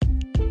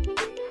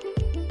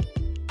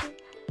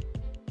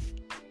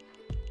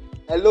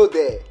Hello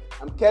there,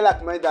 I'm Kelly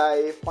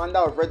Akmedai, founder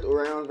of Red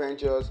Orion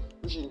Ventures,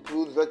 which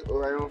includes Red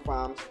Orion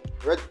Farms,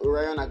 Red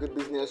Orion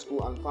Agribusiness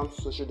School, and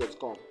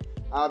farmsocial.com.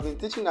 I have been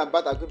teaching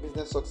about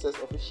agribusiness success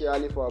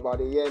officially for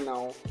about a year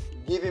now,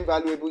 giving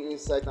valuable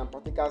insights and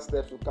practical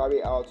steps to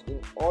carry out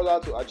in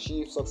order to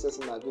achieve success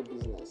in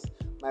agribusiness.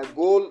 My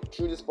goal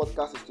through this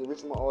podcast is to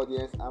reach more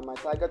audience, and my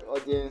target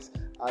audience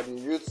are the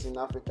youths in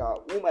Africa,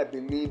 whom I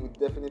believe will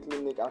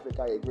definitely make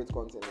Africa a great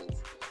continent.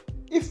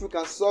 If we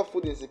can solve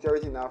food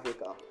insecurity in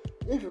Africa,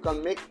 if you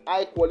can make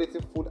high quality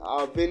food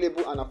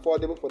available and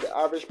affordable for the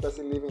average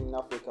person living in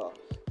Africa,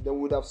 then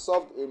we would have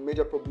solved a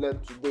major problem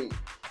today.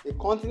 A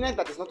continent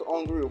that is not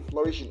hungry will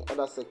flourish in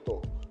other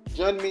sectors.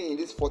 Join me in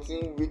this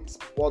 14 weeks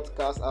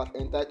podcast I've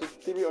entitled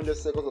 300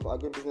 Seconds of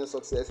Agribusiness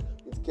Success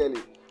with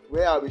Kelly,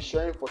 where I'll be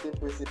sharing 14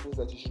 principles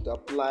that you should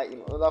apply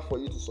in order for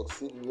you to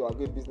succeed in your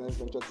agribusiness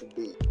venture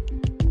today.